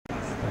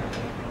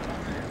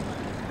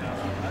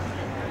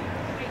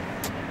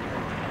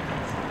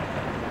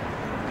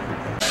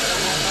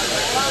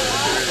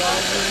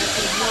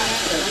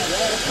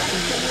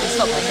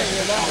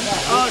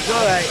Oh, it's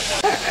all right.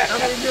 How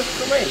many just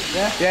come in?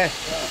 Yeah. Yeah.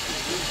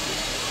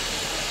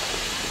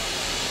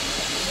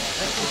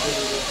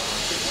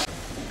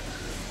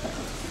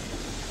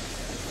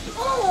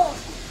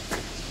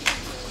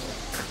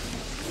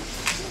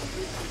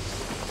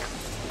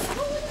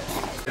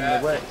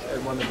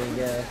 One of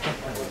the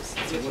festivals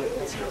to work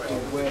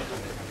well,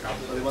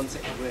 they want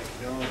it to work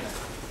in order.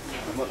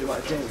 And what they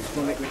want to do is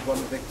run it with one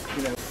of the,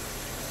 you know.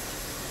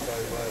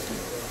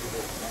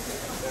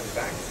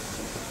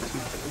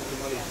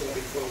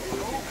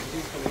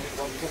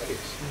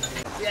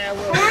 Yeah,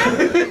 well.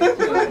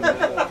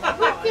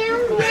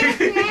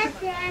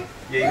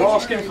 Yeah, you're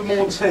asking for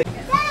more tea.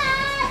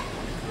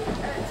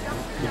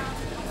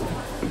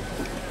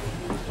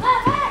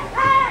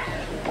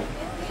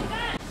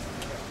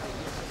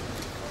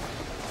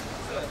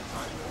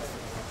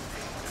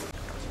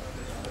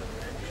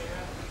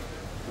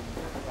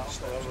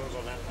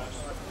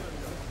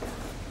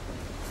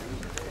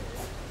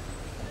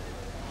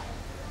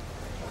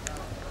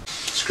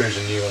 Screws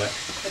are new on it.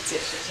 That's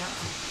it,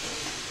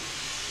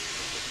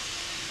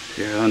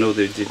 yeah, I know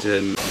they did.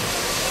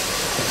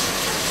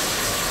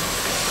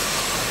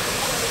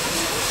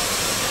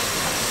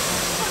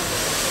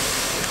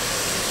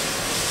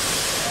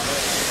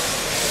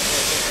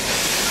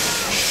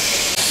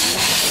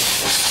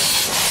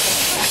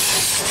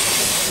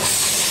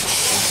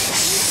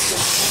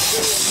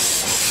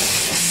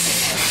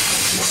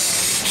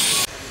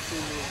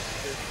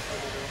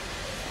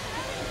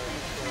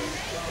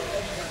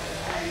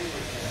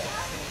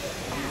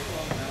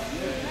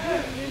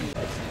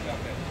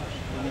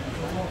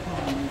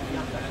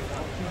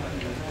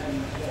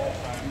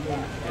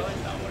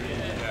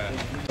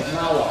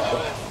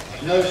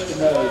 Nose to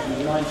nose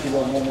with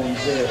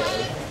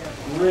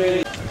 91110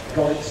 really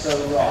got it so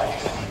right,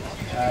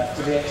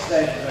 to the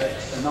extent that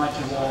the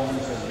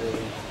 91s and the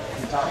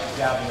Kentucky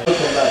Gathering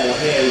local level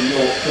here in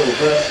York,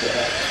 Bristol,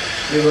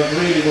 we have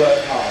really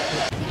worked hard.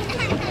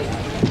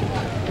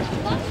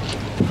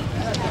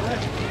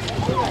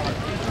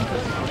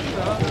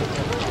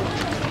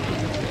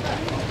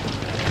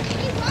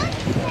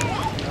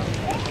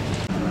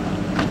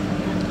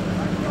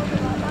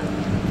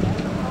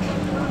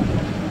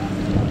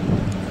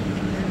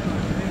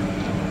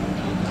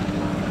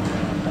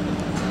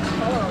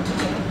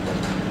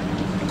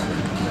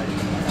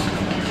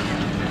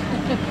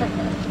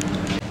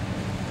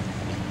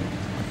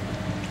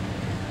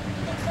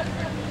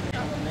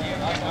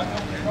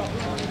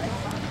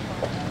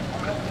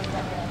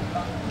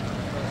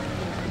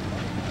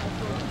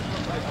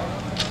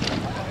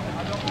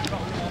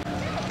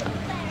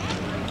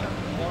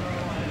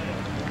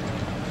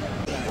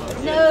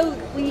 No,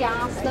 we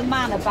asked the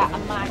man about a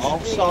match. Oh,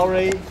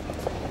 sorry.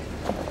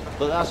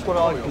 But that's what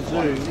I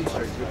presumed.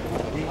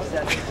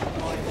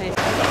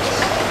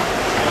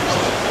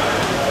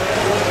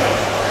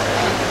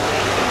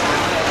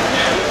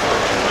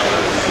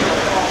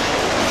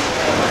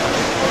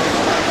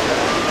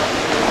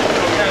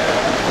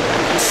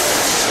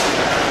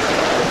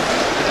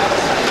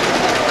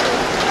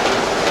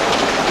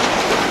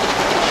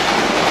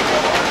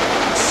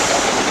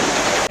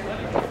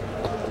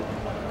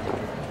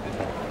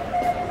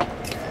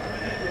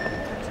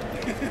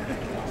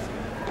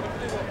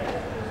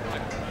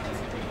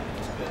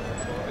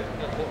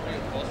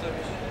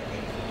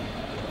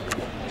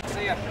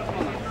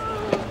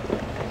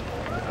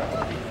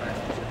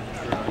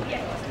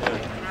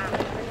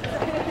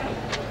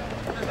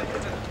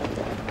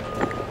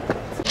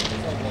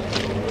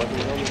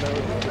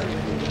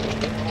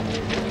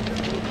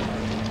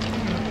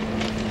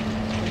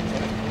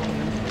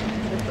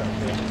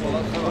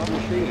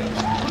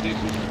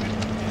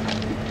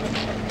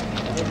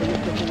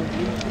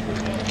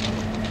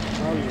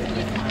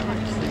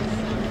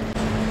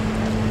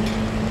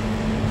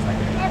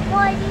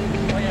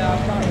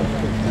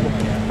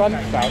 Front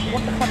south,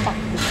 what the fuck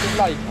is this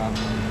later?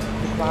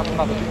 We'll have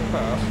another thing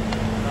first.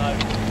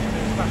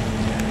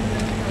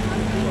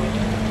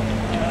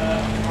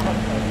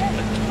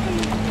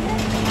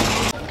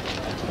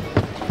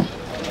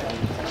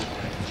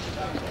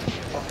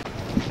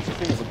 The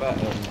thing is about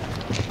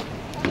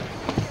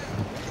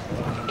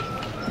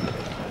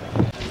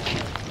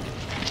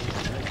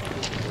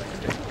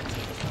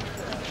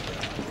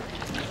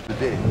the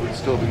dig would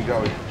still been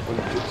going when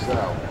it kicks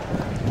out.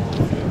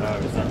 No,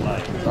 is that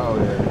late? Oh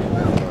yeah.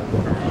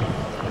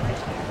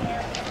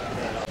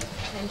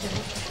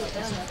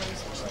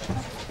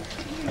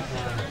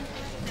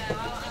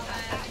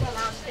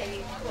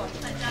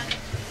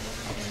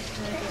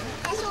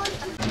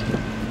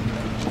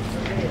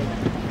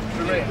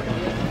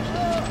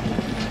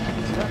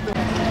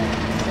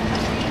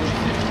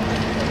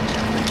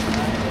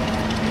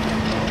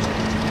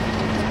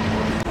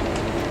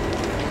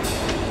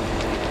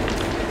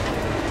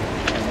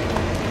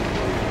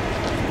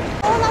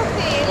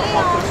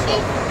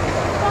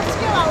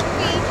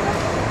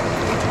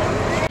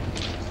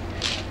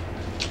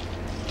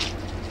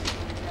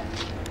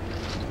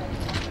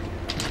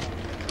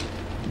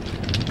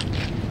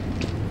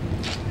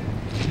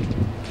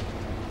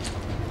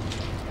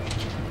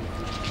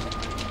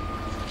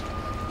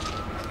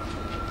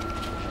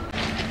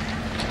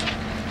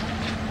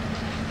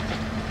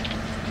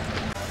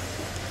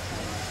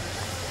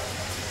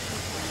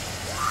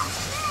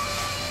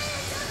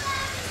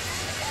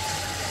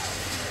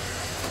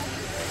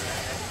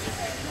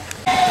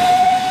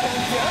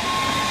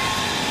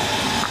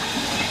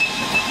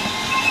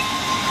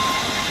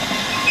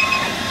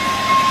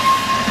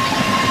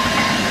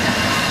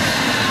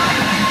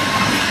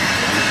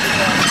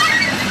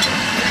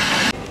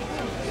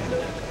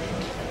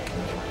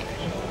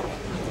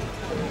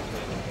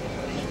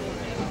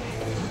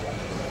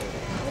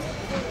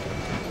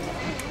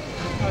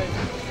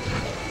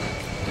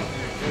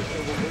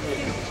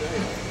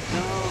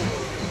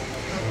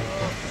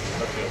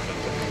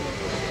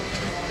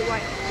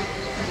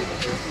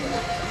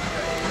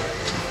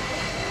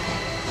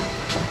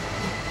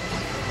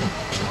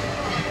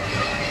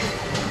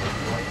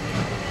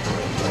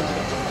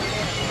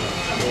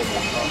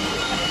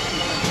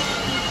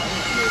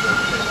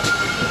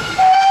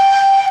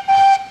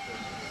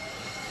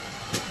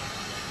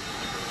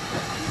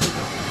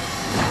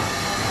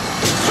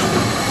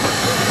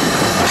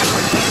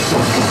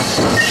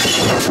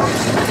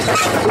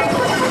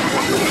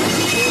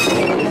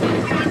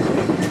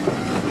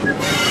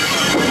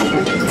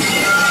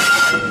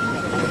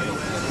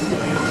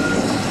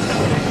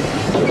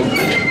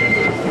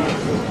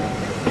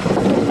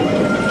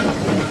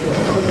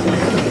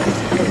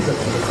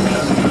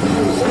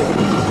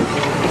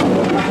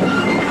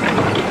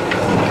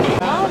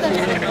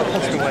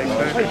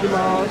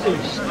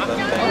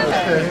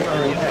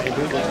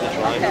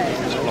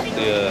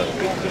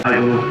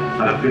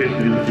 of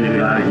Christian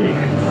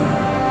civilization.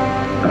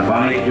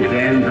 Upon it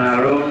depends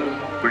our own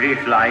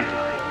British life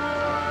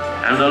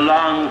and the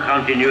long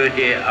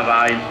continuity of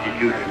our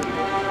institutions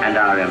and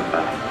our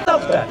empire.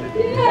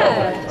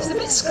 Yeah, it's a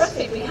bit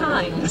scruffy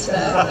behind, but a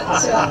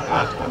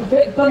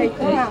bit bumpy.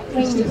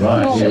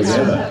 Right, here we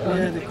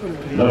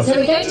go. So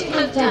we're going to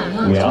count down,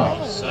 aren't we? We are.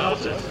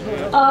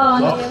 Oh,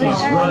 Clock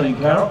is running,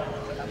 Carol.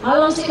 how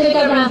long is it going to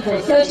go round for?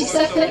 30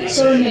 seconds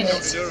or a minute?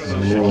 Just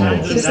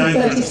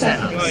 30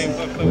 seconds.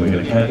 We're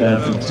going to count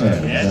down from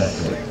 10,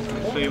 exactly.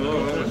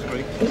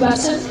 The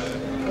button,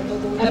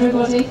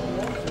 everybody.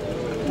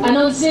 And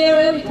on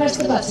 0 we press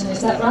the button, is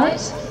that right?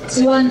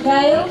 To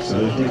unveil.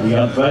 Absolutely, we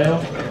unveil.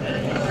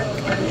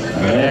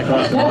 And the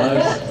aircraft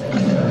flies.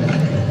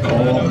 4,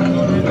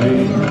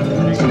 3,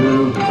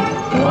 2,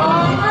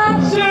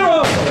 1,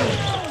 0!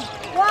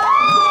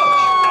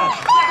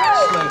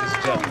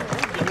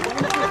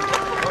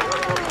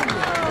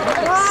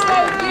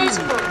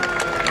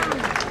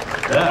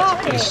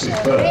 That is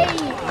superb.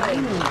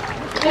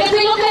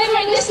 Anything look over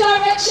in this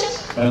direction?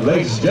 And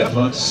ladies and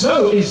gentlemen,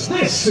 so is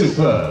this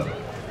superb.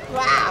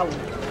 Wow.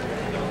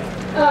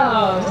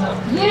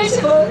 Oh,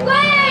 beautiful.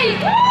 Wait!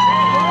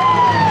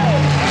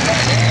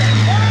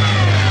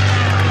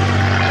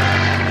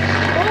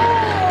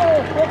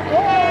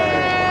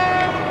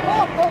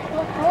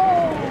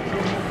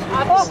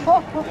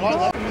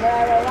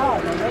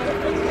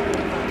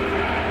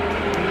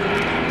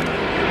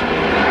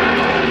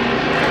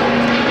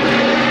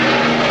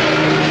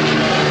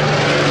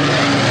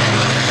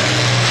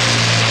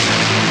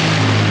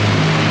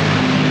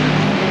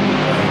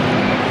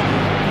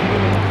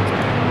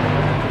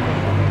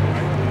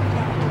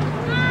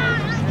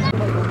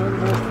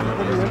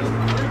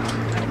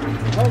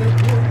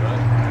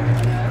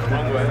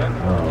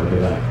 Oh, look at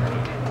that.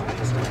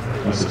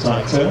 That's a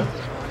tight turn.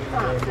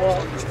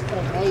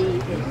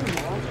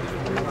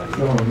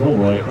 Go on,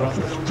 normal aircraft.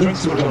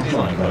 Drinks will go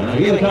flying by now.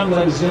 Here they come,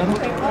 ladies and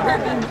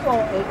gentlemen.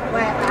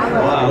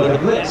 Wow, look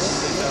at this.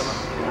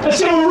 Let's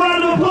give a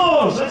round of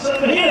applause. Let's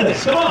hear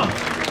this. Come on.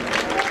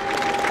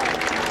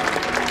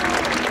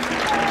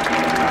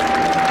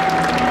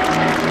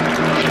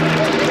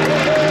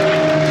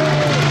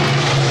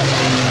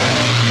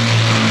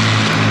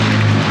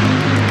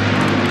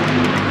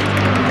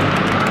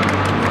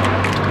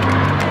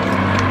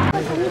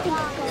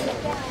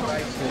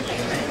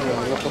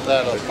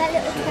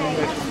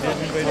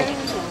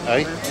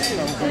 Hey?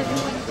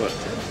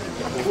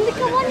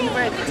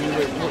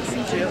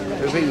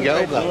 If we can get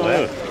up that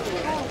way.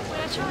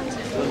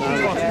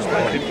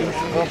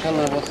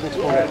 What's this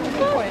for?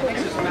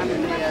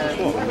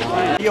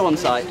 You're on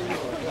site.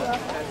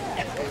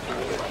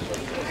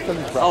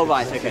 Oh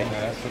right, okay.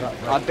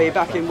 I'll be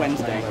back in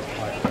Wednesday.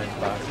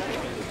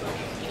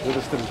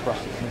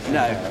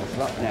 No,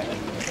 no.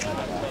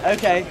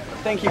 Okay,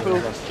 thank you,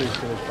 Paul.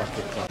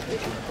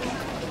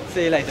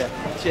 See you later.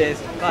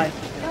 Cheers. Bye.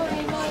 I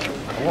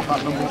want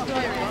that number.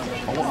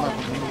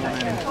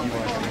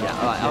 Yeah,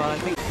 alright, I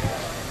think.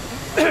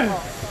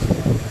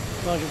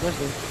 Sergeant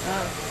Wesley.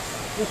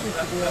 This is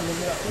to be on the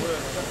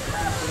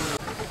next.